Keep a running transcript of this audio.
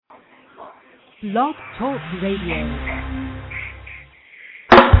Blog Talk Radio.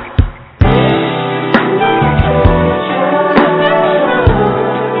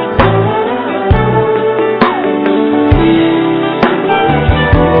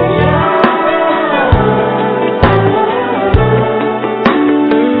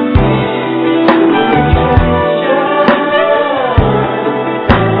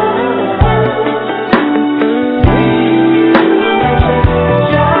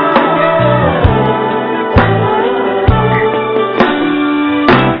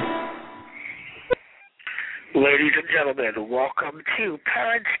 Welcome to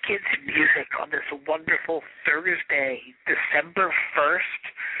Parents, Kids, Music on this wonderful Thursday, December 1st,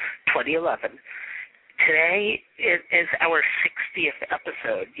 2011. Today it is our 60th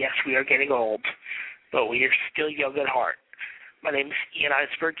episode. Yes, we are getting old, but we are still young at heart. My name is Ian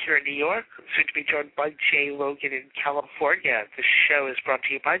Eisberg here in New York, soon to be joined by Jay Logan in California. The show is brought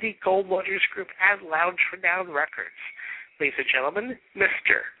to you by the Gold Waters Group and Lounge Renown Records. Ladies and gentlemen,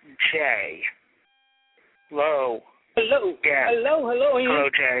 Mr. Jay. Hello. Hello. Yeah. Hello, Ian. Hello,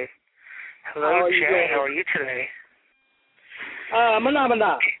 Jay. Hello, Jay. How are you today?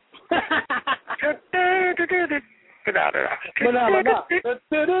 Manamana. We can do this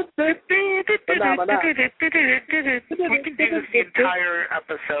the entire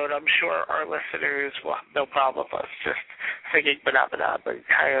episode. I'm sure our listeners will have no problem with us just singing Manamana the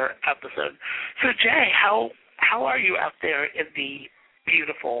entire episode. So, Jay, how are you out there in the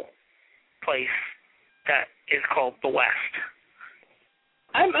beautiful place that is called the West?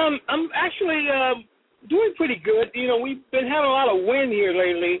 I'm actually doing pretty good. You know, we've been having a lot of wind here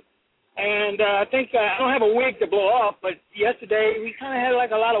lately, and I think I don't have a wig to blow off, but yesterday we kind of had like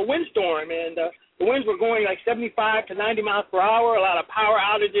a lot of windstorm, and the winds were going like 75 to 90 miles per hour, a lot of power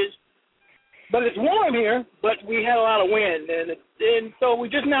outages. But it's warm here, but we had a lot of wind, and so we're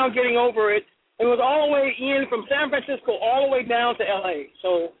just now getting over it. It was all the way in from San Francisco all the way down to L.A.,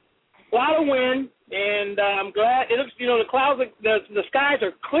 so a lot of wind. And I'm glad it looks, you know, the clouds, the skies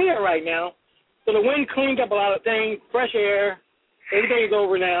are clear right now. So the wind cleaned up a lot of things, fresh air, everything is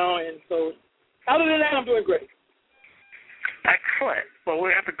over now. And so other than that, I'm doing great. Excellent. Well,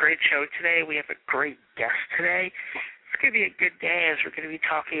 we have a great show today. We have a great guest today. It's going to be a good day as we're going to be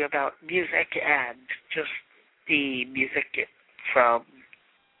talking about music and just the music from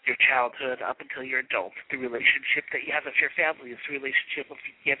your childhood up until your adult, the relationship that you have with your family, the relationship with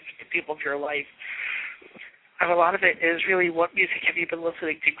the people of your life. And a lot of it is really what music have you been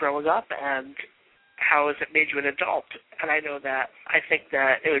listening to growing up and how has it made you an adult? And I think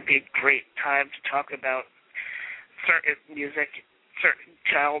that it would be a great time to talk about certain music, certain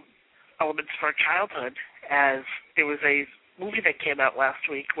child elements of our childhood, as there was a movie that came out last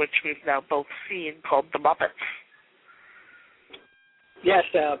week, which we've now both seen, called The Muppets. Yes,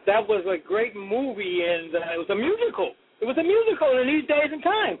 that was a great movie, and it was a musical. It was a musical in these days and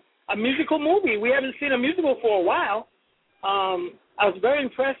time. A musical movie. We haven't seen a musical for a while. I was very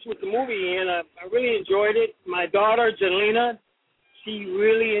impressed with the movie, and I really enjoyed it. My daughter, Jelena, she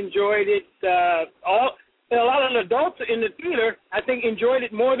really enjoyed it. A lot of the adults in the theater, I think, enjoyed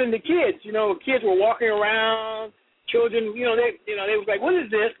it more than the kids. You know, kids were walking around, children, they were like, what is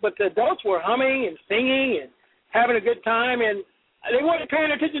this? But the adults were humming and singing and having a good time, and they weren't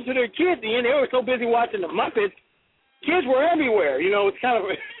paying attention to their kids, and they were so busy watching the Muppets. Kids were everywhere. You know, it's kind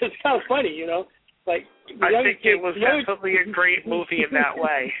of funny. You know, like I think it was definitely a great movie in that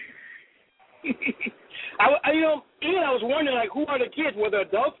way. Ian, I was wondering, like, who are the kids? Were the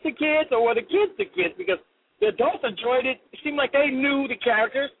adults the kids, or were the kids the kids? Because the adults enjoyed it. It seemed like they knew the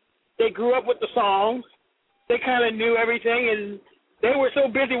characters. They grew up with the songs. They kind of knew everything, and they were so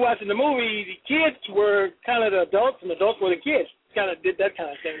busy watching the movie. The kids were kind of the adults, and the adults were the kids. Kind of did that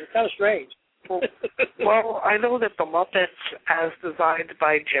kind of thing. It's kind of strange. Well, I know that the Muppets, as designed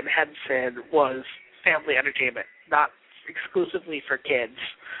by Jim Henson, was family entertainment, not exclusively for kids.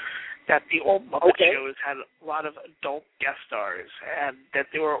 That the old Muppet shows had a lot of adult guest stars, and that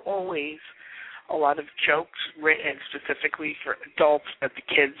there were always a lot of jokes written specifically for adults that the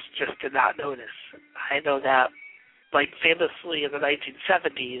kids just did not notice. I know that, like, famously in the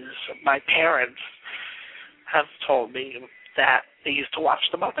 1970s, my parents have told me that they used to watch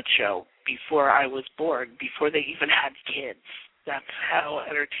The Muppet Show before I was born, before they even had kids. That's how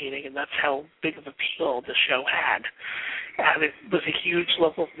entertaining and that's how big of appeal the show had. And it was a huge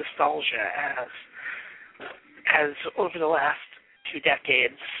level of nostalgia as over the last 2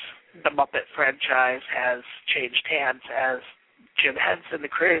 decades, the Muppet franchise has changed hands as Jim Henson, the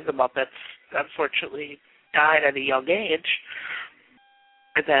creator of the Muppets, unfortunately died at a young age,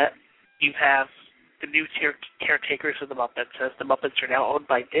 and that you have the new caretakers of the Muppets, as the Muppets are now owned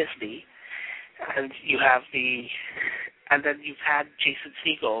by Disney, and and then you've had Jason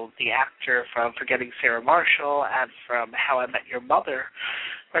Segel, the actor from Forgetting Sarah Marshall and from How I Met Your Mother,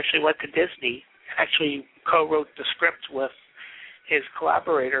 who actually went to Disney, actually co-wrote the script with his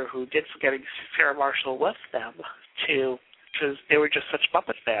collaborator who did Forgetting Sarah Marshall with them, because they were just such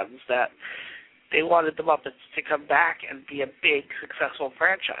Muppet fans that they wanted the Muppets to come back and be a big, successful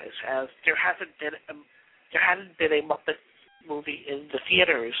franchise, as there hadn't been a Muppet movie in the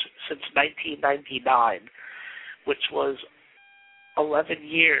theaters since 1999, which was 11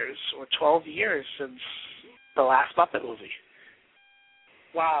 years or 12 years since the last Muppet movie.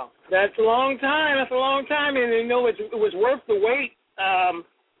 Wow, that's a long time. That's a long time, and it was worth the wait. I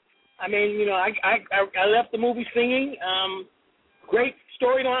mean, I left the movie singing. Great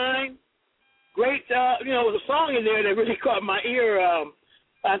storyline. Great, there was a song in there that really caught my ear.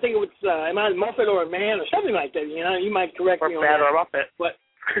 I think it was, am I a Muppet or a Man or something like that. You might correct me on that. Or Muppet. But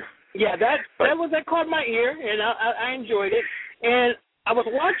yeah, that caught my ear, and I enjoyed it. And I was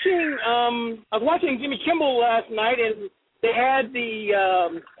watching Jimmy Kimmel last night, and they had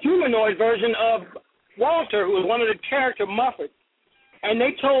the humanoid version of Walter, who was one of the character Muppets, and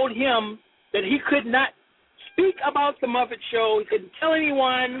they told him that he could not speak about the Muppet Show. He couldn't tell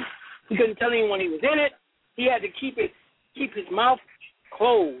anyone. He couldn't tell anyone he was in it. He had to keep his mouth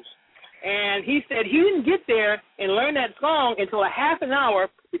closed. And he said he didn't get there and learn that song until a half an hour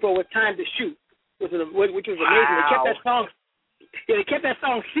before it was time to shoot, which was amazing. Wow. They kept that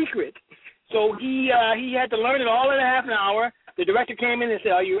song secret. So he had to learn it all in a half an hour. The director came in and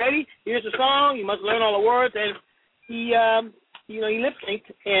said, "Are you ready? Here's the song. You must learn all the words." And he lip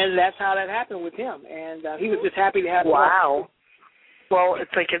synced, and that's how that happened with him. And he was just happy to have. Wow. Well,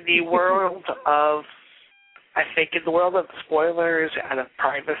 it's like in the world of spoilers and of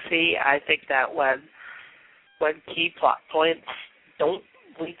privacy, I think that when key plot points don't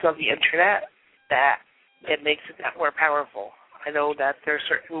leak on the internet, that it makes it that more powerful. I know that there are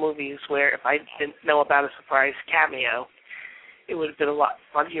certain movies where if I didn't know about a surprise cameo, it would have been a lot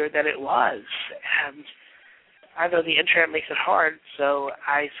funnier than it was. And I know the internet makes it hard, so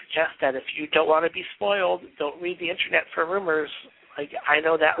I suggest that if you don't want to be spoiled, don't read the internet for rumors. Like, I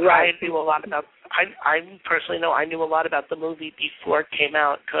know that right. I knew a lot about. I personally know I knew a lot about the movie before it came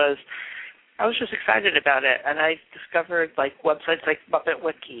out because I was just excited about it, and I discovered like websites like Muppet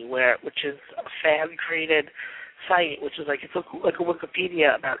Wiki, which is a fan-created site, which is like it's like a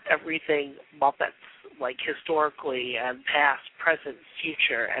Wikipedia about everything Muppets, like historically and past, present,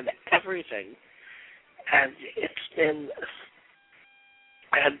 future, and everything. And it's been,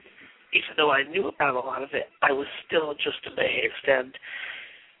 and even though I knew about a lot of it, I was still just amazed and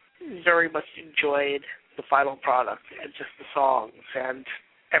very much enjoyed the final product and just the songs and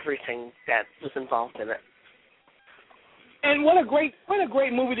everything that was involved in it. And what a great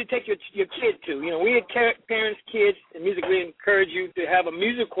movie to take your kid to. We had parents, kids, and music really encourage you to have a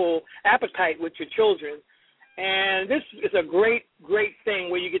musical appetite with your children. And this is a great, great thing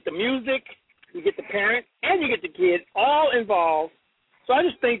where you get the music, you get the parent, and you get the kid all involved. So I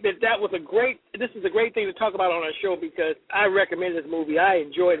just think that was this is a great thing to talk about on our show because I recommend this movie. I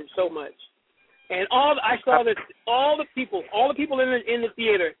enjoyed it so much. And I saw that all the people in the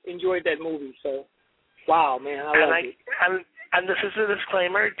theater enjoyed that movie. So, wow, man, I love it. And this is a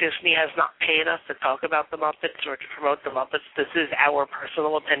disclaimer. Disney has not paid us to talk about the Muppets or to promote the Muppets. This is our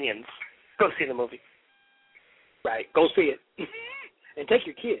personal opinions. Go see the movie. Right, go see it. And take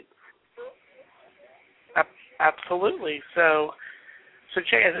your kid. Absolutely. So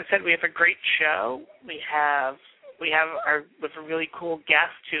Jay, as I said, we have a great show. We have a really cool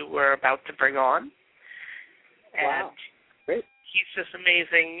guest who we're about to bring on. And wow. Great. He's just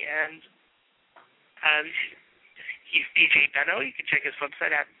amazing, and he's DJ Benno. You can check his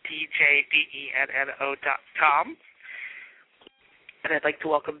website at djbenno.com. And I'd like to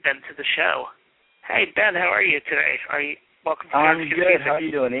welcome Ben to the show. Hey, Ben, how are you today? Welcome to I'm good. How are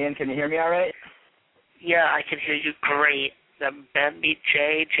you doing, Ian? Can you hear me all right? Yeah, I can hear you great. Ben, meet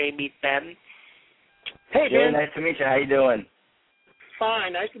Jay. Jay, meet Ben. Hey, Jay, Ben. nice to meet you. How you doing?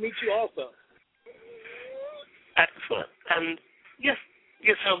 Fine. Nice to meet you also. Excellent. And yes.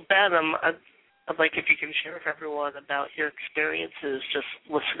 So Ben, I'd like if you can share with everyone about your experiences just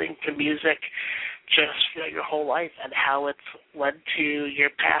listening to music, just your whole life, and how it's led to your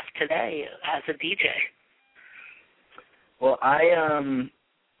path today as a DJ. Well,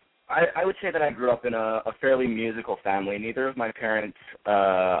 I would say that I grew up in a fairly musical family. Neither of my parents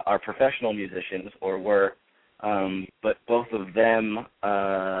are professional musicians or were, but both of them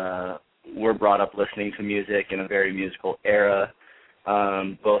were brought up listening to music in a very musical era.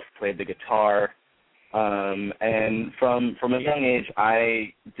 Both played the guitar, And from a young age,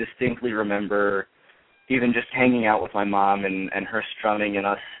 I distinctly remember even just hanging out with my mom and her strumming and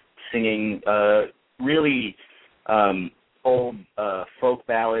us singing really old folk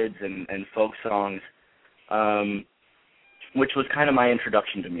ballads and folk songs, which was kind of my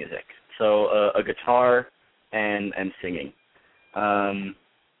introduction to music. So a guitar and singing. Mom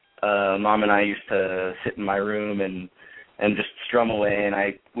and I used to sit in my room and just strum away, and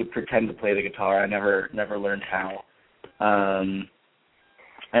I would pretend to play the guitar. I never learned how.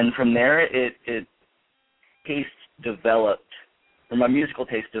 And from there, my musical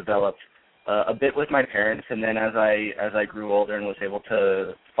taste developed a bit with my parents, and then as I grew older and was able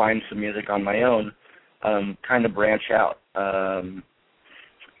to find some music on my own, kind of branch out.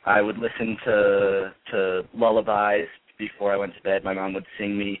 I would listen to lullabies before I went to bed. My mom would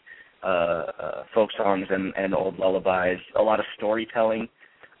sing me folk songs and old lullabies. A lot of storytelling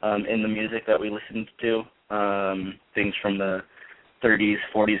in the music that we listened to, things from the 30s,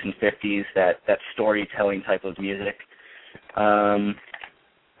 40s, and 50s, that storytelling type of music. And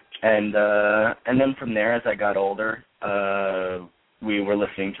then from there, as I got older, we were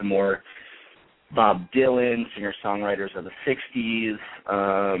listening to more Bob Dylan, singer-songwriters of the 60s,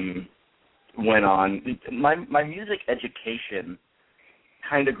 went on. My music education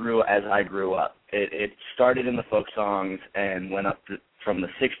kind of grew as I grew up. It started in the folk songs and went up from the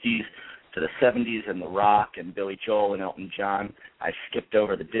 60s to the 70s and the rock and Billy Joel and Elton John. I skipped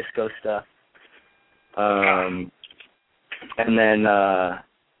over the disco stuff. And then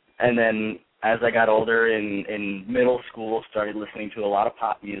as I got older in middle school, started listening to a lot of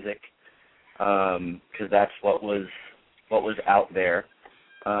pop music, because that's what was out there.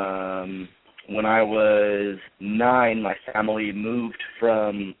 When I was 9, my family moved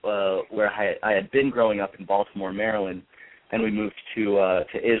from where I had been growing up in Baltimore, Maryland, and we moved to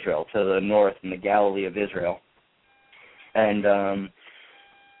Israel, to the north in the Galilee of Israel. And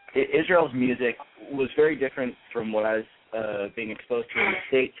Israel's music was very different from what I was being exposed to in the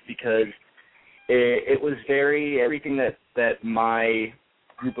States, because it was everything that my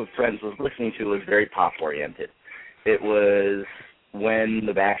group of friends was listening to was very pop-oriented. It was when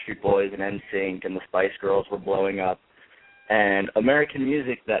the Backstreet Boys and NSYNC and the Spice Girls were blowing up, and American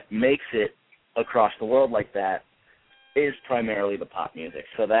music that makes it across the world like that is primarily the pop music.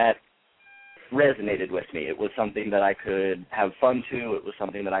 So that resonated with me. It was something that I could have fun to. It was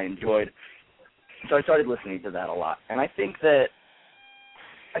something that I enjoyed. So I started listening to that a lot. And I think that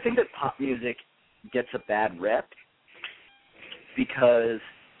pop music gets a bad rep because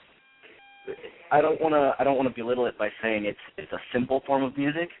I don't want to belittle it by saying it's a simple form of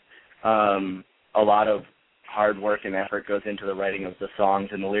music. A lot of hard work and effort goes into the writing of the songs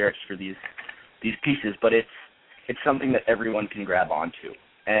and the lyrics for these pieces, but it's something that everyone can grab onto.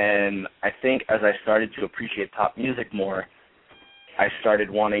 And I think as I started to appreciate pop music more, I started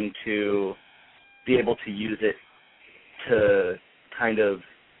wanting to be able to use it to kind of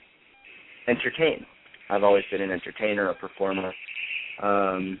entertain. I've always been an entertainer, a performer.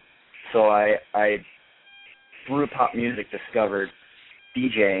 So I through pop music, discovered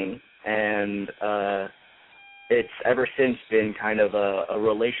DJing, and it's ever since been kind of a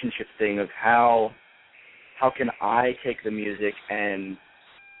relationship thing of how can I take the music and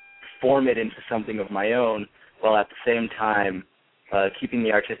form it into something of my own, while at the same time keeping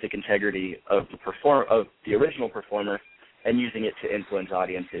the artistic integrity of the original performer and using it to influence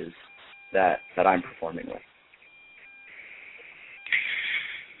audiences that I'm performing with.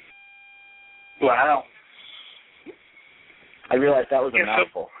 Wow. I realized that was a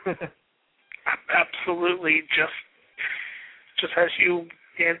mouthful. Absolutely. Just as you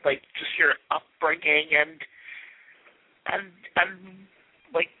did, like, just your upbringing and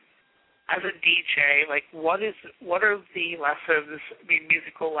like, as a DJ, like, what are the lessons,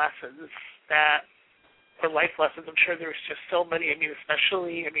 musical lessons or life lessons? I'm sure there's just so many.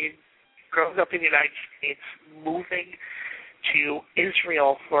 Especially, growing up in the United States, moving to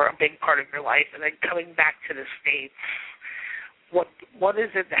Israel for a big part of your life, and then coming back to the States. What is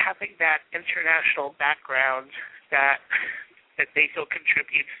it, having that international background that they feel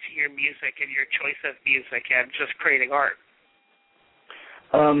contributes to your music and your choice of music and just creating art?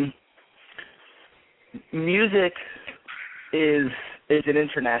 Music is an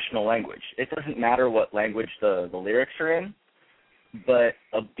international language. It doesn't matter what language the lyrics are in, but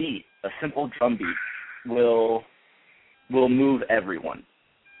a simple drum beat will move everyone.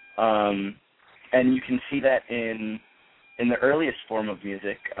 And you can see that in the earliest form of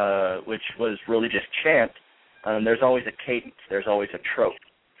music, which was really just chant. There's always a cadence, there's always a trope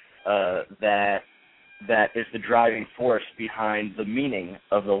that is the driving force behind the meaning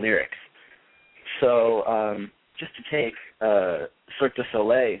of the lyrics. So just to take Cirque du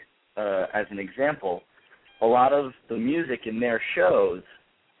Soleil as an example, a lot of the music in their shows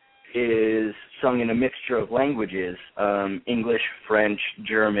is sung in a mixture of languages, English, French,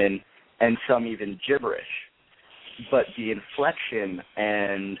 German, and some even gibberish. But the inflection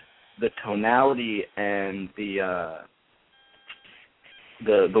and the tonality and the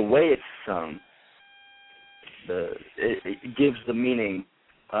way it's sung, it gives the meaning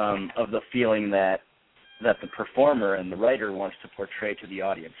of the feeling that the performer and the writer wants to portray to the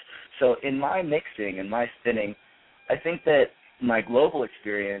audience. So in my mixing and my spinning, I think that my global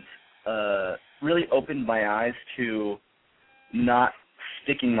experience really opened my eyes to not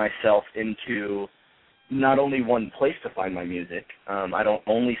sticking myself into not only one place to find my music. I don't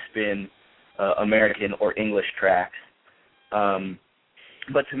only spin American or English tracks,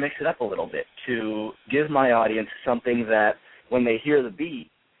 but to mix it up a little bit, to give my audience something that when they hear the beat,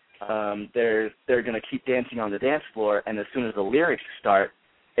 they're going to keep dancing on the dance floor, and as soon as the lyrics start,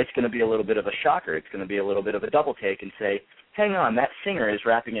 it's going to be a little bit of a shocker. It's going to be a little bit of a double take and say, hang on, that singer is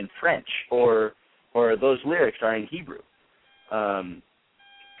rapping in French, or those lyrics are in Hebrew. And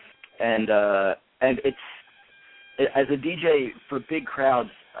it's, as a DJ for big crowds,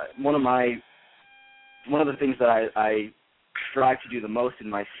 one of the things that I strive to do the most in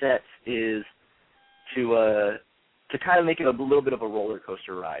my sets is to kind of make it a little bit of a roller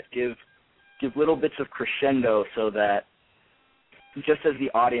coaster ride. Give little bits of crescendo so that just as the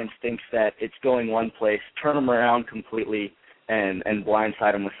audience thinks that it's going one place, turn them around completely and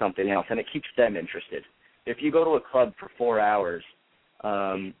blindside them with something else, and it keeps them interested. If you go to a club for 4 hours,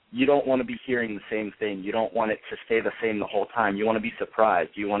 you don't want to be hearing the same thing. You don't want it to stay the same the whole time. You want to be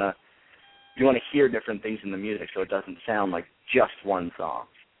surprised. You want to hear different things in the music so it doesn't sound like just one song.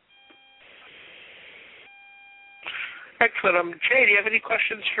 Excellent. Jay, do you have any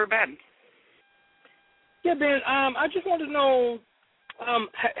questions for Ben? Yeah, Ben, I just want to know,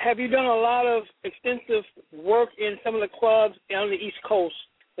 have you done a lot of extensive work in some of the clubs on the East Coast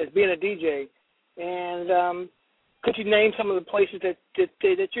as being a DJ? And could you name some of the places that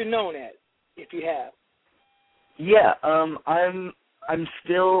you're known at, if you have? Yeah, I'm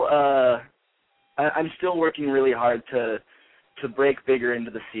still working really hard to break bigger into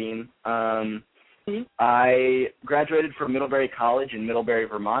the scene. I graduated from Middlebury College in Middlebury,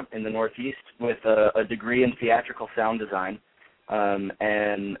 Vermont, in the Northeast, with a degree in theatrical sound design,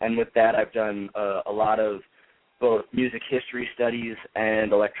 and with that, I've done a lot of both music history studies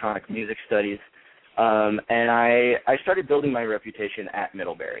and electronic music studies. And I started building my reputation at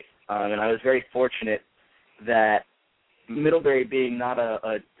Middlebury, and I was very fortunate that Middlebury, being not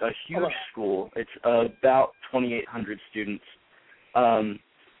a huge school, it's about 2,800 students.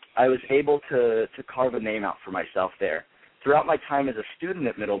 I was able to carve a name out for myself there. Throughout my time as a student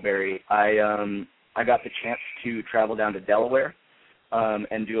at Middlebury, I got the chance to travel down to Delaware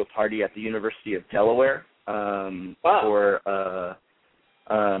and do a party at the University of Delaware for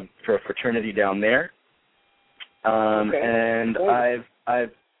a fraternity down there. And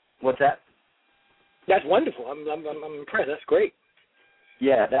I've what's that? That's wonderful. I'm impressed. That's great.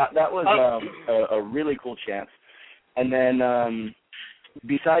 Yeah, that was a really cool chance. And then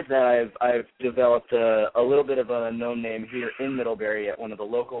besides that, I've developed a little bit of a known name here in Middlebury at one of the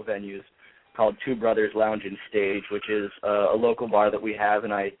local venues called Two Brothers Lounge and Stage, which is a local bar that we have,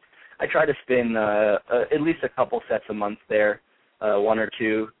 and I try to spin at least a couple sets a month there, one or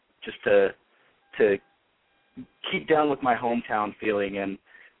two, just to keep down with my hometown feeling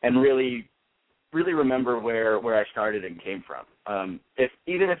and really remember where I started and came from.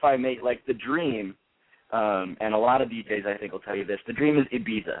 Even if I make, like, the dream, and a lot of DJs I think will tell you this, the dream is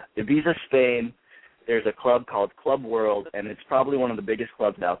Ibiza. Ibiza, Spain. There's a club called Club World, and it's probably one of the biggest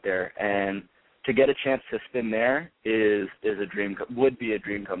clubs out there. And to get a chance to spin there is a dream, would be a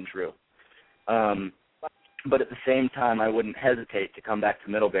dream come true. But at the same time, I wouldn't hesitate to come back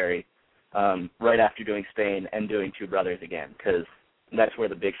to Middlebury right after doing Spain and doing Two Brothers again, because that's where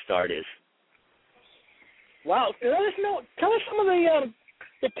the big start is. Wow. Let us know. Tell us some of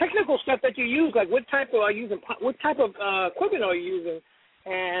the technical stuff that you use. Like, what type of equipment are you using,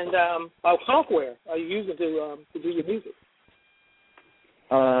 and software are you using to do your music?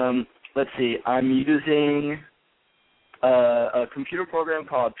 Let's see. I'm using a computer program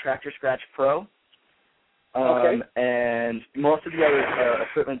called Tractor Scratch Pro. And most of the other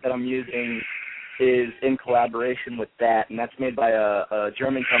equipment that I'm using is in collaboration with that, and that's made by a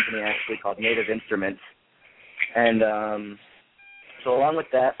German company actually called Native Instruments. And so along with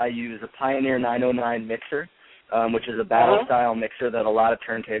that, I use a Pioneer 909 mixer, which is a battle-style mixer that a lot of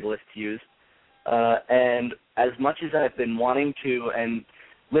turntablists use. And as much as I've been wanting to, and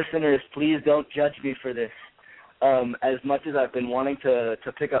listeners, please don't judge me for this. As much as I've been wanting to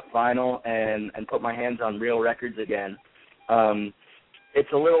pick up vinyl and put my hands on real records again,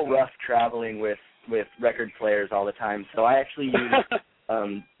 it's a little rough traveling with record players all the time. So I actually use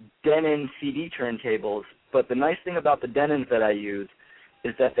Denon CD turntables. But the nice thing about the Denons that I use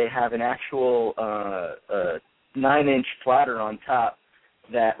is that they have an actual 9-inch platter on top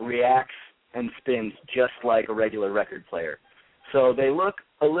that reacts and spins just like a regular record player. So they look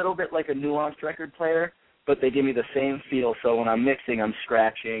a little bit like a nuanced record player, but they give me the same feel. So when I'm mixing, I'm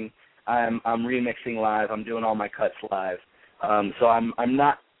scratching, I'm remixing live, I'm doing all my cuts live. So I'm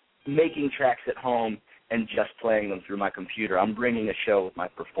not making tracks at home and just playing them through my computer. I'm bringing a show with my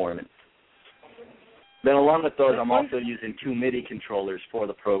performance. Then along with those, I'm also using 2 MIDI controllers for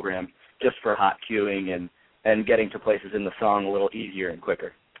the program just for hot cueing and getting to places in the song a little easier and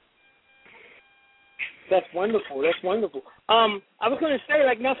quicker. That's wonderful. That's wonderful. I was going to say,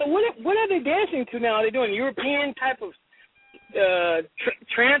 like, now, so what are they dancing to now? Are they doing European type of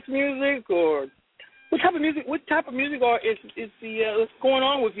trance music, or what type of music? What type of music is what's going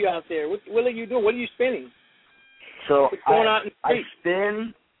on with you out there? What are you doing? What are you spinning? So what's going on in the I street?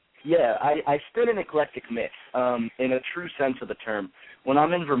 spin. Yeah, I spin an eclectic mix in a true sense of the term. When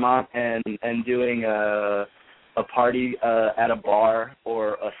I'm in Vermont and doing a party at a bar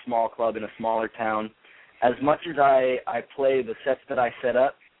or a small club in a smaller town, as much as I play the sets that I set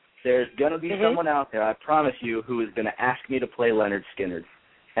up, there's going to be someone out there, I promise you, who is going to ask me to play Lynyrd Skynyrd.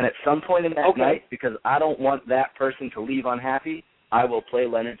 And at some point in that night, because I don't want that person to leave unhappy, I will play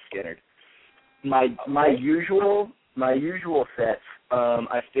Lynyrd Skynyrd. My usual sets,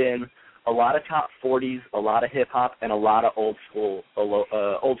 I spin a lot of top 40s, a lot of hip hop, and a lot of old school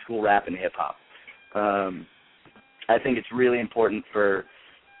rap and hip hop. I think it's really important for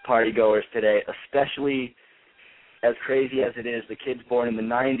partygoers today, especially as crazy as it is, the kids born in the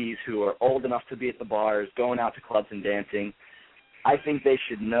 90s who are old enough to be at the bars, going out to clubs and dancing. I think they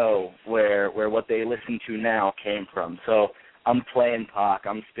should know where what they listen to now came from. So I'm playing Pac,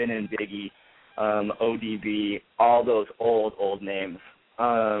 I'm spinning Biggie, ODB, all those old names.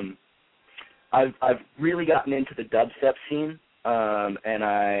 I've really gotten into the dubstep scene, and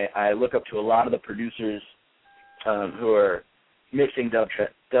I look up to a lot of the producers who are mixing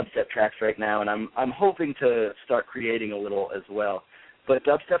dubstep tracks right now, and I'm hoping to start creating a little as well. But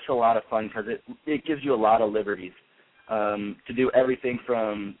dubstep's a lot of fun because it gives you a lot of liberties to do everything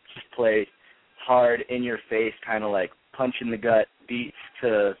from just play hard, in-your-face, kind of like punch-in-the-gut beats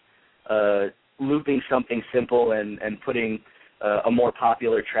to looping something simple and putting a more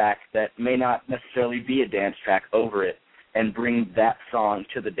popular track that may not necessarily be a dance track over it and bring that song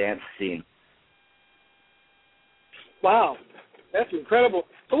to the dance scene. Wow, that's incredible.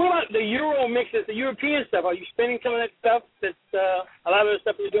 So what about the Euro mixes, the European stuff? Are you spinning some of that stuff that's a lot of the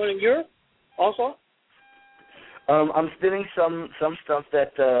stuff you're doing in Europe also? I'm spinning some stuff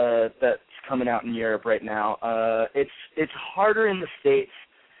that's coming out in Europe right now. It's harder in the States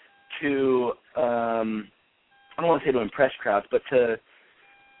to I don't want to say to impress crowds, but to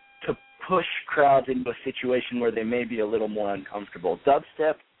push crowds into a situation where they may be a little more uncomfortable.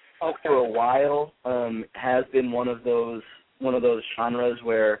 Dubstep for a while has been one of those genres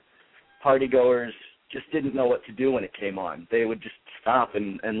where partygoers just didn't know what to do when it came on. They would just stop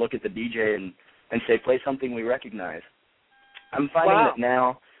and look at the DJ and say, play something we recognize. I'm finding that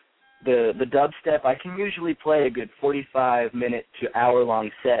now the dubstep, I can usually play a good 45-minute to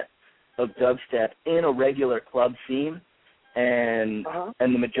hour-long set of dubstep in a regular club scene, and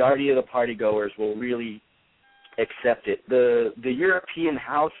the majority of the partygoers will really accept it. The European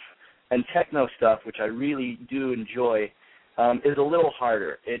house and techno stuff, which I really do enjoy, is a little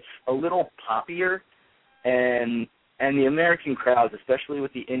harder. It's a little poppier, and the American crowds, especially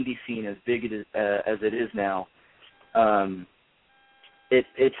with the indie scene as big as it is now,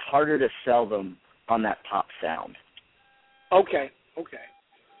 it's harder to sell them on that pop sound. Okay.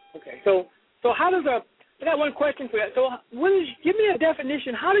 So how does I got one question for you. So give me a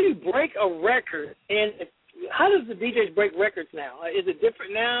definition. How do you break a record, and how does the DJs break records now? Is it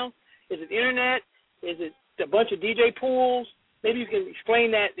different now? Is it internet? Is it a bunch of DJ pools? Maybe you can explain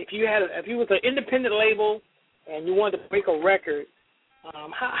that. If you was an independent label and you wanted to break a record,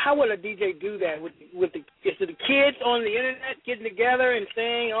 how would a DJ do that? Is it the kids on the internet getting together and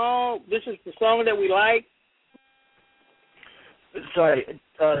saying, "Oh, this is the song that we like"? Sorry,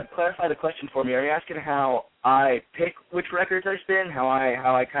 clarify the question for me. Are you asking how I pick which records I spin? How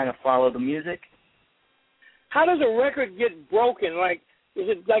I kind of follow the music? How does a record get broken? Like, is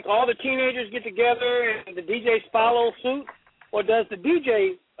it like all the teenagers get together and the DJs follow suit, or does the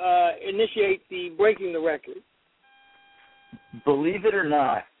DJ initiate the breaking the record? Believe it or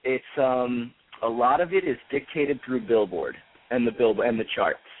not, it's a lot of it is dictated through Billboard and the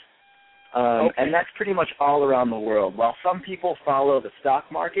charts. And that's pretty much all around the world. While some people follow the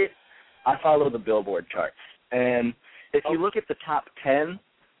stock market, I follow the Billboard charts. And if you look at the top 10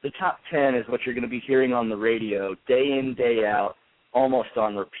 is what you're going to be hearing on the radio day in, day out, almost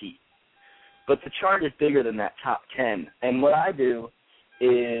on repeat. But the chart is bigger than that top 10. And what I do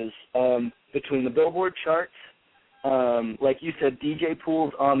is between the Billboard charts, like you said, DJ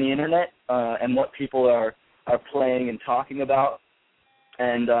pools on the internet and what people are playing and talking about,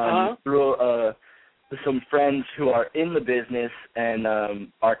 and through some friends who are in the business and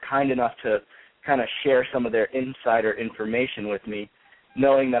are kind enough to kind of share some of their insider information with me,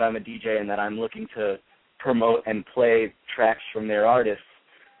 knowing that I'm a DJ and that I'm looking to promote and play tracks from their artists.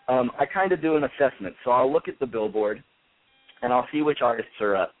 I kind of do an assessment. So I'll look at the Billboard, and I'll see which artists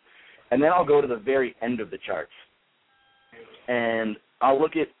are up. And then I'll go to the very end of the charts, and I'll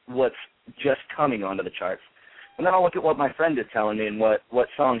look at what's just coming onto the charts. And then I'll look at what my friend is telling me and what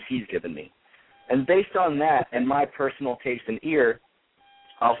songs he's given me. And based on that and my personal taste and ear,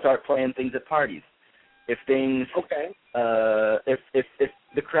 I'll start playing things at parties. If things, if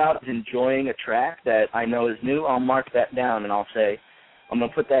the crowd is enjoying a track that I know is new, I'll mark that down and I'll say, I'm going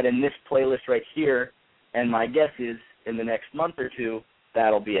to put that in this playlist right here, and my guess is in the next month or two,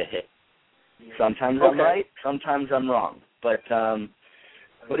 that'll be a hit. Sometimes I'm right, sometimes I'm wrong, but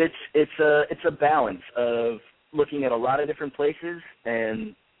it's a balance of looking at a lot of different places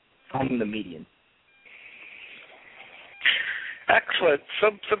and finding the median. Excellent.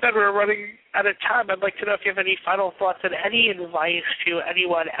 So Ben, we're running out of time. I'd like to know if you have any final thoughts and any advice to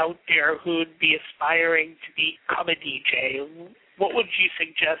anyone out there who would be aspiring to become a DJ. What would you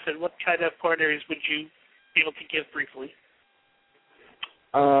suggest, and what kind of pointers would you be able to give briefly?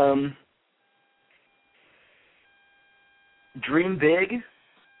 Dream big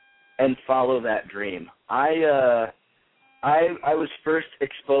and follow that dream. I was first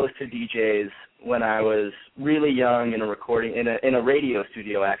exposed to DJs when I was really young in a radio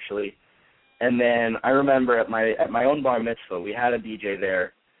studio actually, and then I remember at my own bar mitzvah we had a DJ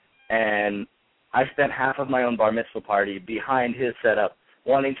there, and I spent half of my own bar mitzvah party behind his setup,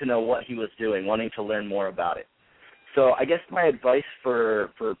 wanting to know what he was doing, wanting to learn more about it. So I guess my advice for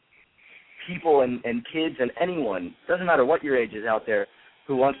people and kids and anyone, doesn't matter what your age is out there,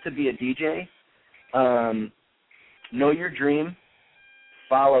 who wants to be a DJ, know your dream,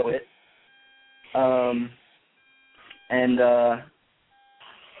 follow it, I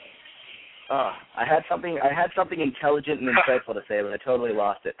had something intelligent and insightful to say, but I totally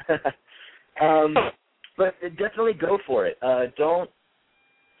lost it. But definitely go for it. Don't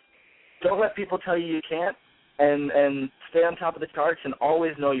let people tell you you can't, and stay on top of the charts and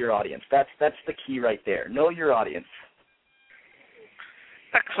always know your audience. That's the key right there. Know your audience.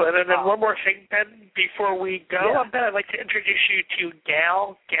 Excellent. And then one more thing, Ben, before we go. Yeah. Ben, I'd like to introduce you to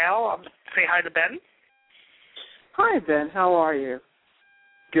Gal. Gal, say hi to Ben. Hi, Ben. How are you?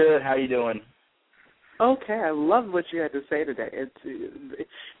 Good. How you doing? Okay. I love what you had to say today.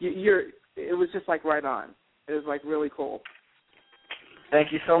 It was just like right on. It was like really cool.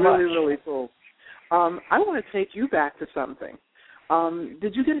 Thank you so much. Really, really cool. I want to take you back to something.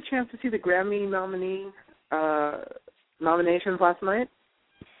 Did you get a chance to see the Grammy nominations last night?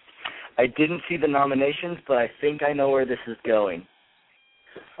 I didn't see the nominations, but I think I know where this is going.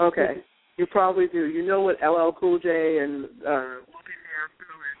 Okay. You probably do. You know what LL Cool J and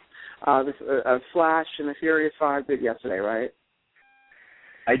Flash and the Furious Five did yesterday, right?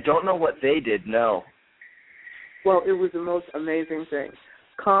 I don't know what they did, no. Well, it was the most amazing thing.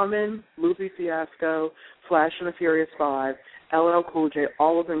 Common, Lupe Fiasco, Flash and the Furious Five, LL Cool J,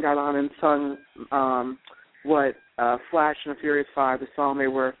 all of them got on and sung Flash and the Furious Five, the song they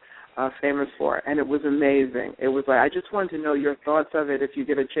were famous for, and it was amazing. It was like, I just wanted to know your thoughts of it if you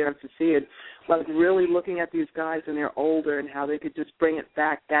get a chance to see it, like really looking at these guys and they're older and how they could just bring it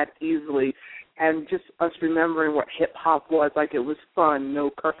back that easily, and just us remembering what hip-hop was, like it was fun,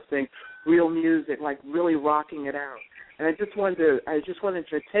 no cursing, real music, like really rocking it out. And I just wanted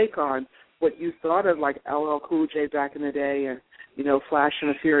your take on what you thought of like LL Cool J back in the day, and Flash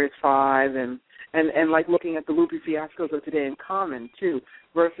and the Furious Five, and like looking at the Lupe Fiascos of today in Common too,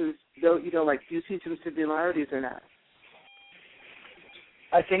 versus like do you see some similarities in that?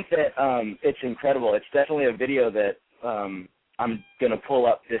 I think that it's incredible. It's definitely a video that I'm going to pull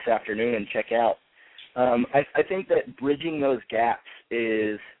up this afternoon and check out. I think that bridging those gaps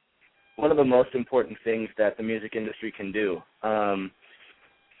is one of the most important things that the music industry can do,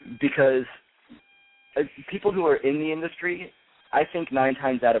 because people who are in the industry, I think 9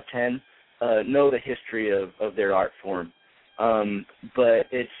 times out of 10 know the history of their art form. but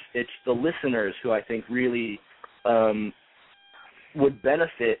it's the listeners who I think really would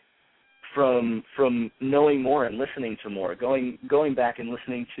benefit from knowing more and listening to more, going back and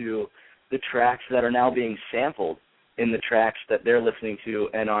listening to the tracks that are now being sampled in the tracks that they're listening to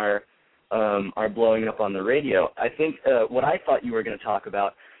and are blowing up on the radio. I think what I thought you were going to talk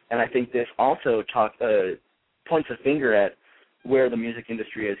about, and I think this also points a finger at where the music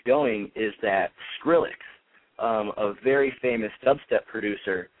industry is going, is that Skrillex, a very famous dubstep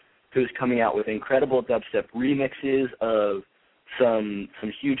producer who's coming out with incredible dubstep remixes of some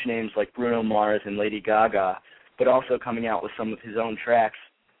huge names like Bruno Mars and Lady Gaga, but also coming out with some of his own tracks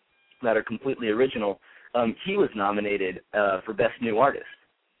that are completely original. He was nominated for Best New Artist.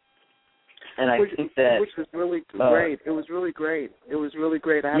 And I think that... Which was really great. It was really great. It was really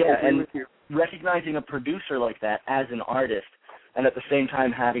great. I have to agree with you. Recognizing a producer like that as an artist, and at the same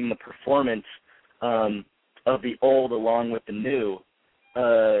time having the performance of the old along with the new,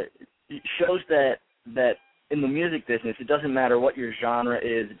 shows that in the music business, it doesn't matter what your genre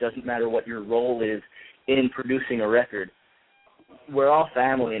is, it doesn't matter what your role is in producing a record. We're all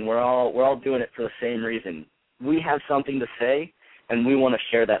family, and we're all doing it for the same reason. We have something to say, and we want to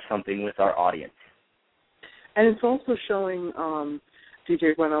share that something with our audience. And it's also showing,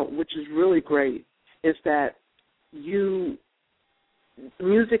 DJ Bueno, which is really great, is that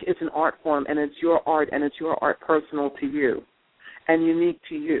music is an art form, and it's your art, and it's your art personal to you and unique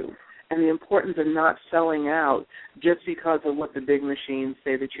to you. And the importance of not selling out just because of what the big machines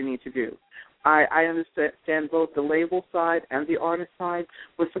say that you need to do. I understand both the label side and the artist side,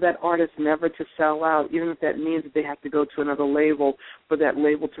 but for that artist never to sell out, even if that means that they have to go to another label for that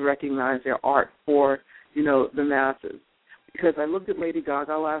label to recognize their art for, the masses. Because I looked at Lady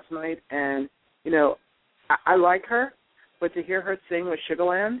Gaga last night, and, I like her, but to hear her sing with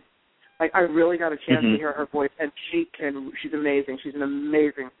Sugarland, I really got a chance to hear her voice, and she's amazing. She's an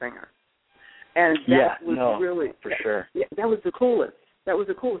amazing singer. And that was really, for sure. Yeah, that was the coolest. That was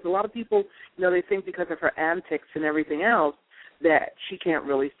the coolest. A lot of people, they think because of her antics and everything else that she can't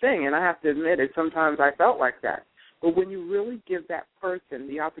really sing. And I have to admit it, sometimes I felt like that. But when you really give that person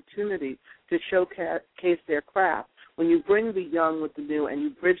the opportunity to showcase their craft, when you bring the young with the new and you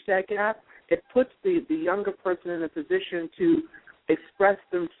bridge that gap, it puts the younger person in a position to express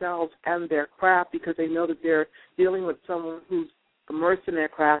themselves and their craft because they know that they're dealing with someone who's immersed in their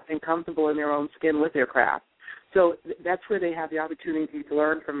craft and comfortable in their own skin with their craft. So that's where they have the opportunity to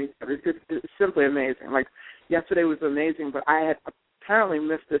learn from each other. It's simply amazing. Like, yesterday was amazing, but I had apparently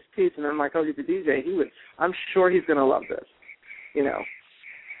missed this piece, and I'm like, oh, he's a DJ. I'm sure he's going to love this,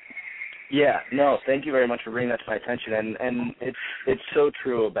 Yeah, no, thank you very much for bringing that to my attention. And it's so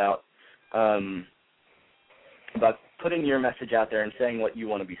true about putting your message out there and saying what you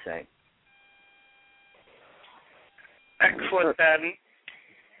want to be saying. Excellent, Ben.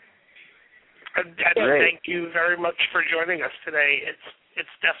 And thank you very much for joining us today. It's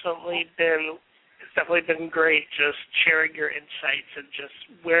definitely been great just sharing your insights and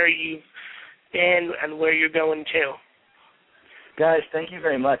just where you've been and where you're going to. Guys, thank you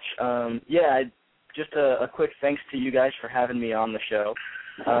very much. Just a quick thanks to you guys for having me on the show.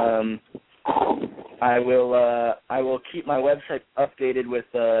 I will keep my website updated with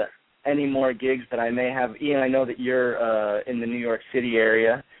any more gigs that I may have. Ian, I know that you're in the New York City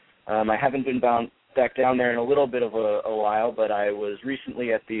area. I haven't been back down there in a little bit of a while, but I was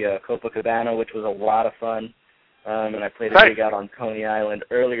recently at the Copacabana, which was a lot of fun, and I played a gig out on Coney Island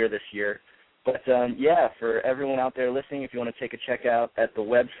earlier this year. But, for everyone out there listening, if you want to take a check out at the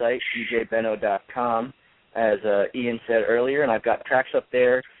website, djbenno.com, as Ian said earlier, and I've got tracks up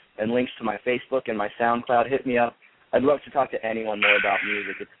there and links to my Facebook and my SoundCloud. Hit me up. I'd love to talk to anyone more about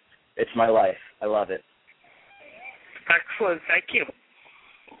music. It's my life. I love it. Excellent. Thank you.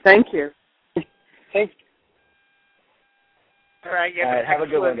 Thank you. Thanks. All right. All right. Have a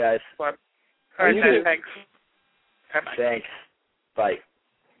good one, guys. All right. Thanks. Bye-bye. Thanks. Bye.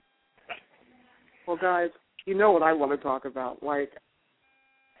 Well, guys, you know what I want to talk about. Like,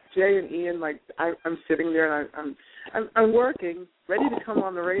 Jay and Ian, I'm sitting there and I'm working, ready to come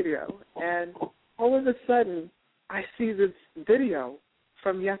on the radio, and all of a sudden I see this video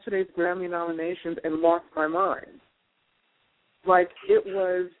from yesterday's Grammy nominations and lost my mind. Like, it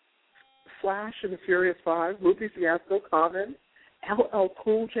was Flash and the Furious Five, Lupe Fiasco, Common, LL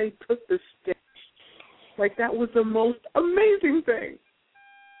Cool J took the stage. Like, that was the most amazing thing.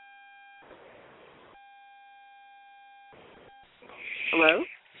 Hello?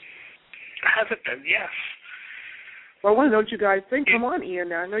 Has it been? Yes. Well, I want to know what you guys think. Come on, Ian.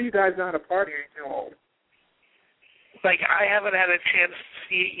 Now, I know you guys know how to party. You're too old. I haven't had a chance to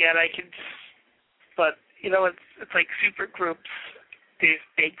see it yet. But it's like super groups. There's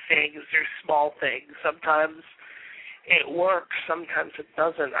big things, there's small things. Sometimes it works, sometimes it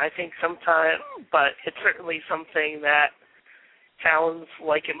doesn't. I think sometimes, but it's certainly something that sounds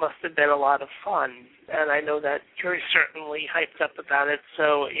like it must have been a lot of fun. And I know that you're certainly hyped up about it.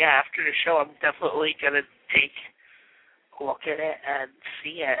 So, yeah, after the show, I'm definitely going to take a look at it and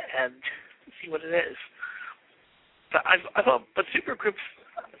see it and see what it is. But I thought, but supergroups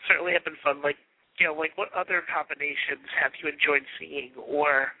certainly have been fun. Like, like what other combinations have you enjoyed seeing,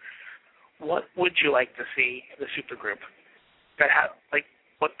 or what would you like to see in a supergroup? That have, like,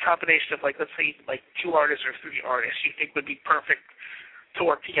 what combination of, like, let's say, like 2 artists or 3 artists you think would be perfect to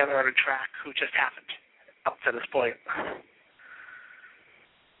work together on a track who just haven't up to this point?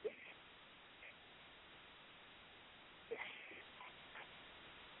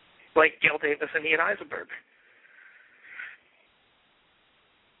 Like Gail Davis and Ian Eisenberg.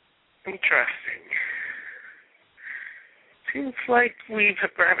 Interesting. Seems like we're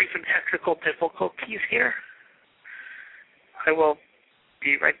having some technical difficulties here. I will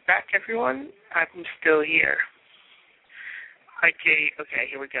be right back, everyone. I'm still here. Okay,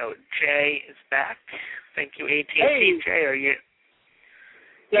 here we go. Jay is back. Thank you, AT&T. Hey. Jay, are you?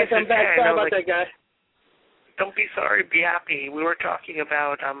 Yes, I'm back. Sorry about that, guy. Don't be sorry, be happy. We were talking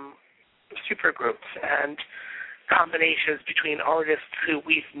about supergroups and combinations between artists who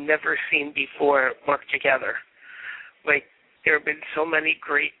we've never seen before work together. Like, there have been so many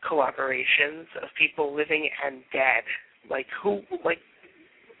great collaborations of people living and dead. Like,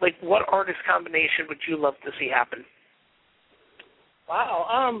 what artist combination would you love to see happen?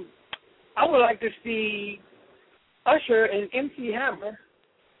 Wow. I would like to see Usher and MC Hammer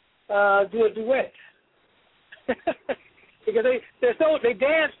do a duet. Because they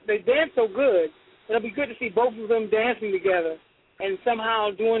dance so good. It'll be good to see both of them dancing together and somehow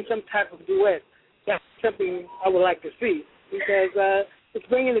doing some type of duet. That's something I would like to see, because it's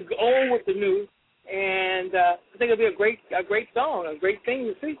bringing the old with the new, and I think it'll be a great song, a great thing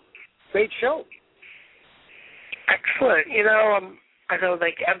to see, great show. Excellent. I know,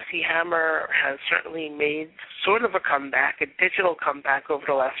 like, MC Hammer has certainly made sort of a comeback, a digital comeback over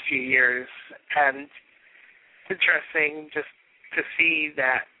the last few years, and it's interesting just to see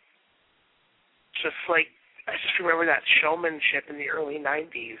that. Just like, I just remember that showmanship in the early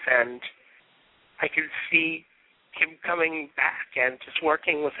 90s, and I could see him coming back and just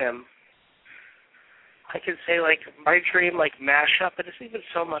working with him. I could say, like, my dream, like, mashup, it isn't even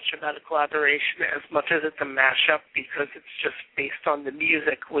so much about a collaboration as much as it's a mashup, because it's just based on the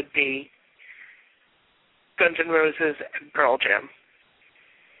music, would be Guns N' Roses and Pearl Jam.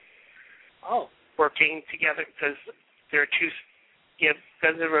 Oh. Working together, because there are two...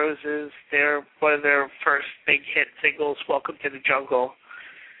 Guns N' Roses, one of their first big hit singles, Welcome to the Jungle.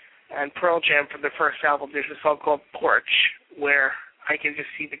 And Pearl Jam, from their first album, there's a song called Porch, where I can just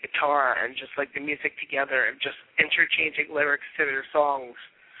see the guitar and just like the music together and just interchanging lyrics to their songs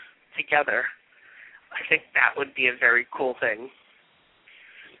together. I think that would be a very cool thing.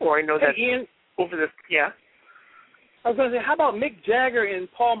 Or I know that Ian, over the, yeah? I was going to say, how about Mick Jagger and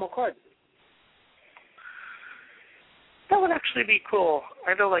Paul McCartney? That would actually be cool.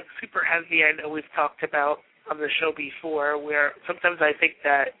 I know, like, Super Heavy, I know we've talked about on the show before, where sometimes I think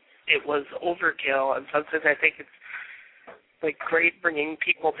that it was overkill, and sometimes I think it's, like, great bringing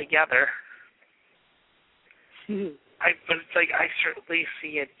people together. But it's like, I certainly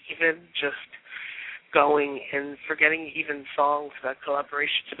see it even just going and forgetting even songs about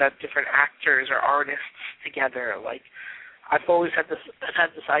collaborations about different actors or artists together. Like, I've always had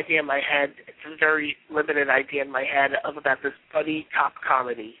this idea in my head. It's a very limited idea in my head about this buddy cop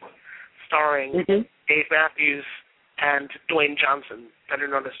comedy starring Dave Matthews and Dwayne Johnson, better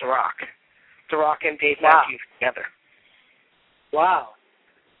known as The Rock. The Rock and Dave Matthews together. Wow.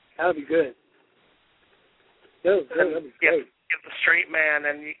 That would be good. That would be great. If the straight man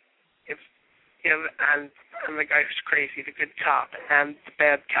and if and the guy who's crazy, the good cop, and the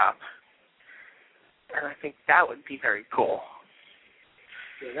bad cop. And I think that would be very cool.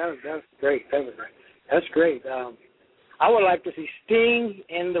 Yeah, that's great. That's great. I would like to see Sting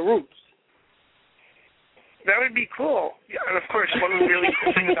and the Roots. That would be cool. Yeah, and of course, one really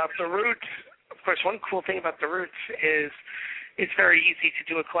cool thing about the Roots. Of course, one cool thing about the Roots is it's very easy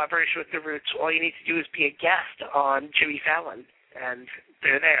to do a collaboration with the Roots. All you need to do is be a guest on Jimmy Fallon, and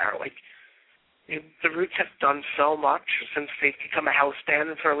they're there. Like, the Roots have done so much since they've become a house band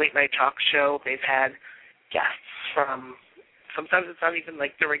for a late-night talk show. They've had guests from, sometimes it's not even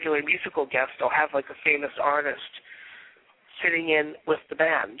like the regular musical guest. They'll have like a famous artist sitting in with the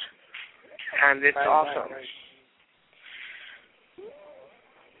band, and it's awesome. Right.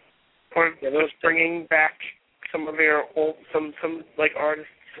 Or just bringing back some of their old, some like artists'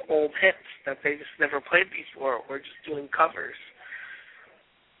 old hits that they just never played before, or just doing covers.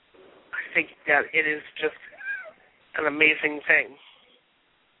 I think that it is just an amazing thing.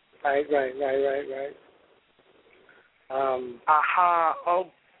 Right.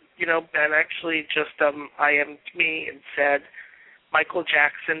 Ben actually just IM'd me and said Michael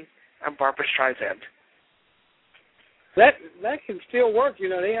Jackson and Barbra Streisand. That can still work.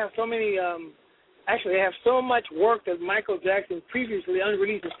 They have so many. Actually, they have so much work that Michael Jackson previously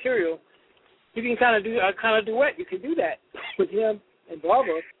unreleased material. You can kind of do a kind of duet. You can do that with him and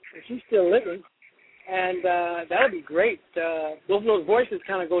Barbara, if she's still living, and that would be great. Both of those voices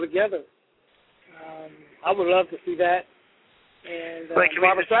kind of go together. I would love to see that. And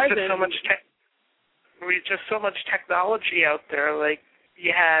Barbra Streisand. Just so much technology out there. Like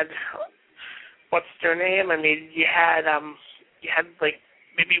you had, what's their name? I mean, you had like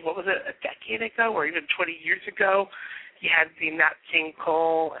maybe what was it, a decade ago or even 20 years ago? You had the Nat King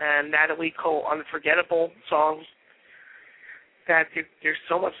Cole and Natalie Cole Unforgettable songs. That there's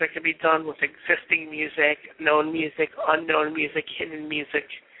so much that can be done with existing music, known music, unknown music, hidden music.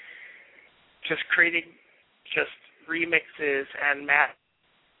 Just creating just remixes and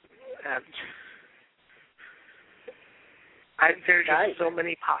there's just so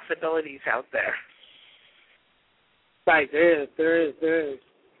many possibilities out there. Right, there is. The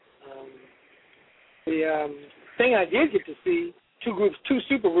thing I did get to see, two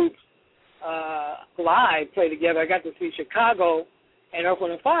super groups live play together. I got to see Chicago and Earth,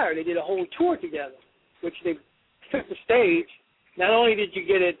 Wind & Fire. They did a whole tour together, which they took the stage. Not only did you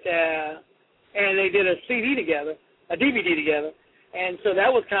get it, and they did a CD together, a DVD together, and so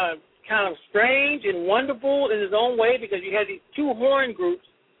that was kind of strange and wonderful in its own way because you had these two horn groups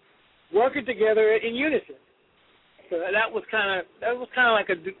working together in unison. So that was kind of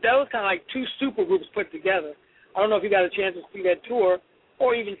like two super groups put together. I don't know if you got a chance to see that tour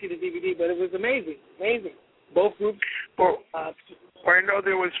or even see the DVD, but it was amazing. Both groups. Or I know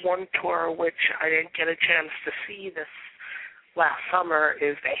there was one tour which I didn't get a chance to see this last summer.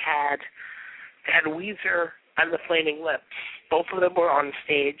 Is they had Weezer and the Flaming Lips. Both of them were on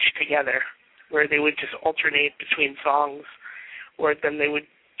stage together, where they would just alternate between songs, or then they would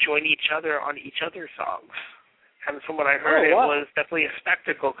join each other on each other's songs. And from what I heard, It was definitely a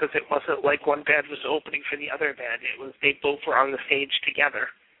spectacle because it wasn't like one band was opening for the other band. It was they both were on the stage together.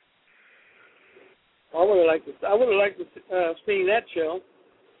 I would have liked to see that show.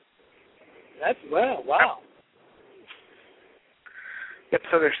 That's wow. Yep.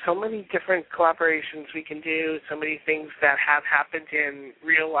 So there's so many different collaborations we can do. So many things that have happened in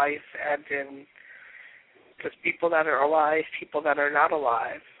real life and in just people that are alive, people that are not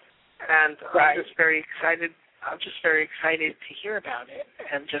alive, and right. I'm just very excited to hear about it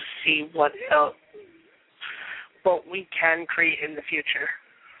and just see what we can create in the future.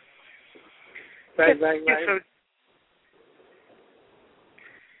 Right.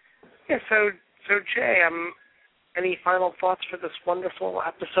 So Jay, any final thoughts for this wonderful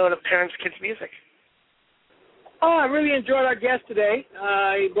episode of Parents Kids Music? Oh, I really enjoyed our guest today.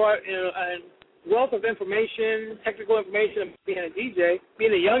 He brought a wealth of information, technical information of being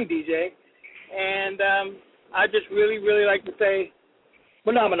a young DJ, and I just really, really like to say,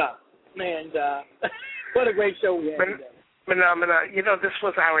 phenomena. And what a great show we had today. Phenomena. This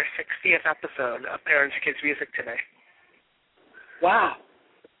was our 60th episode of Parents Kids Music today. Wow.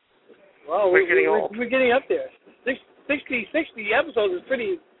 Well, we're getting old. We're getting up there. 60 episodes is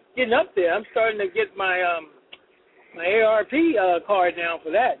pretty getting up there. I'm starting to get my my ARP card now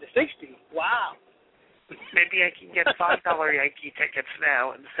for that. The 60. Wow. Maybe I can get $5 Yankee tickets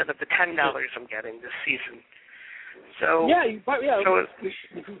now instead of the $10 I'm getting this season. So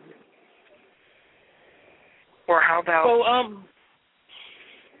or how about?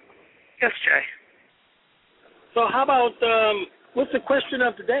 Yes, Jay. So how about what's the question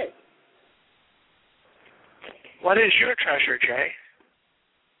of the day? What is your treasure, Jay?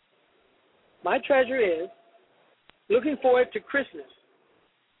 My treasure is looking forward to Christmas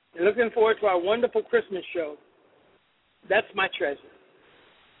and looking forward to our wonderful Christmas show. That's my treasure.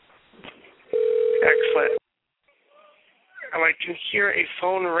 Excellent. I can hear a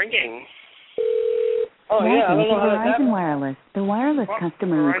phone ringing. Oh, yeah. I don't know how that happened. Verizon Wireless. The wireless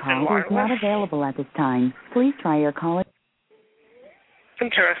customer you called is not available at this time. Please try your call.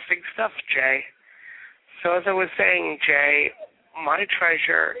 Interesting stuff, Jay. So as I was saying, Jay, my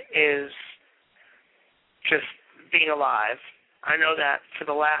treasure is just being alive. I know that for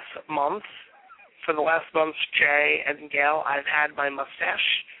the last month, Jay and Gail, I've had my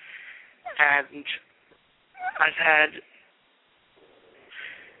mustache, and I've had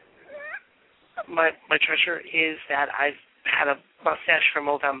my treasure is that I've had a mustache for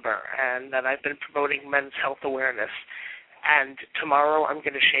Movember and that I've been promoting men's health awareness. And tomorrow I'm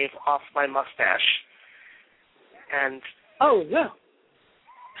going to shave off my mustache. And oh yeah,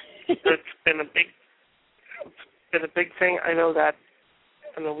 it's been a big thing. I know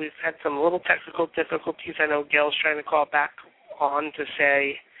we've had some little technical difficulties. I know Gail's trying to call back on to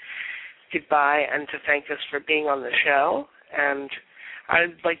say goodbye and to thank us for being on the show. And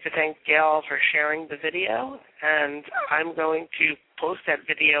I'd like to thank Gail for sharing the video, and I'm going to post that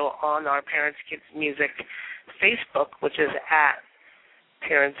video on our Parents Kids Music Facebook, which is at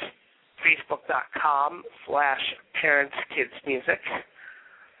facebook.com/ParentsKidsMusic.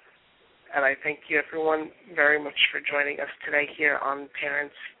 And I thank you, everyone, very much for joining us today here on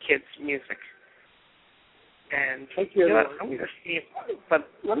Parents Kids Music. And thank you. I'm going to see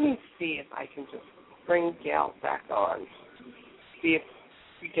let me see if I can just bring Gail back on. See if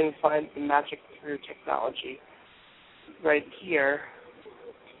we can find the magic through technology right here.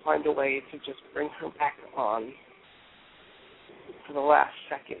 Find a way to just bring her back on for the last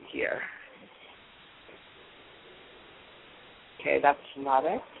second here. Okay, that's not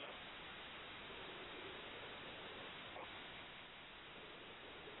it.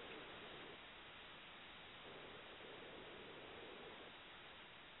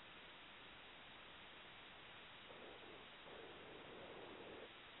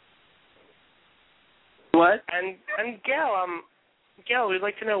 What? And Gail, we'd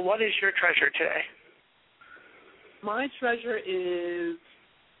like to know, what is your treasure today? My treasure is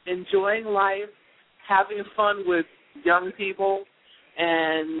enjoying life, having fun with young people,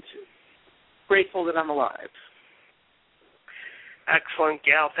 and grateful that I'm alive. Excellent,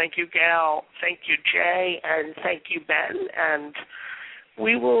 Gail. Thank you, Gail. Thank you, Jay, and thank you, Ben. And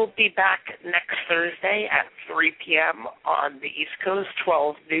we will be back next Thursday at 3 p.m. on the East Coast,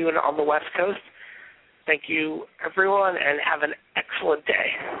 12 noon on the West Coast. Thank you, everyone, and have an excellent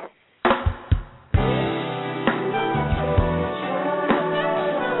day.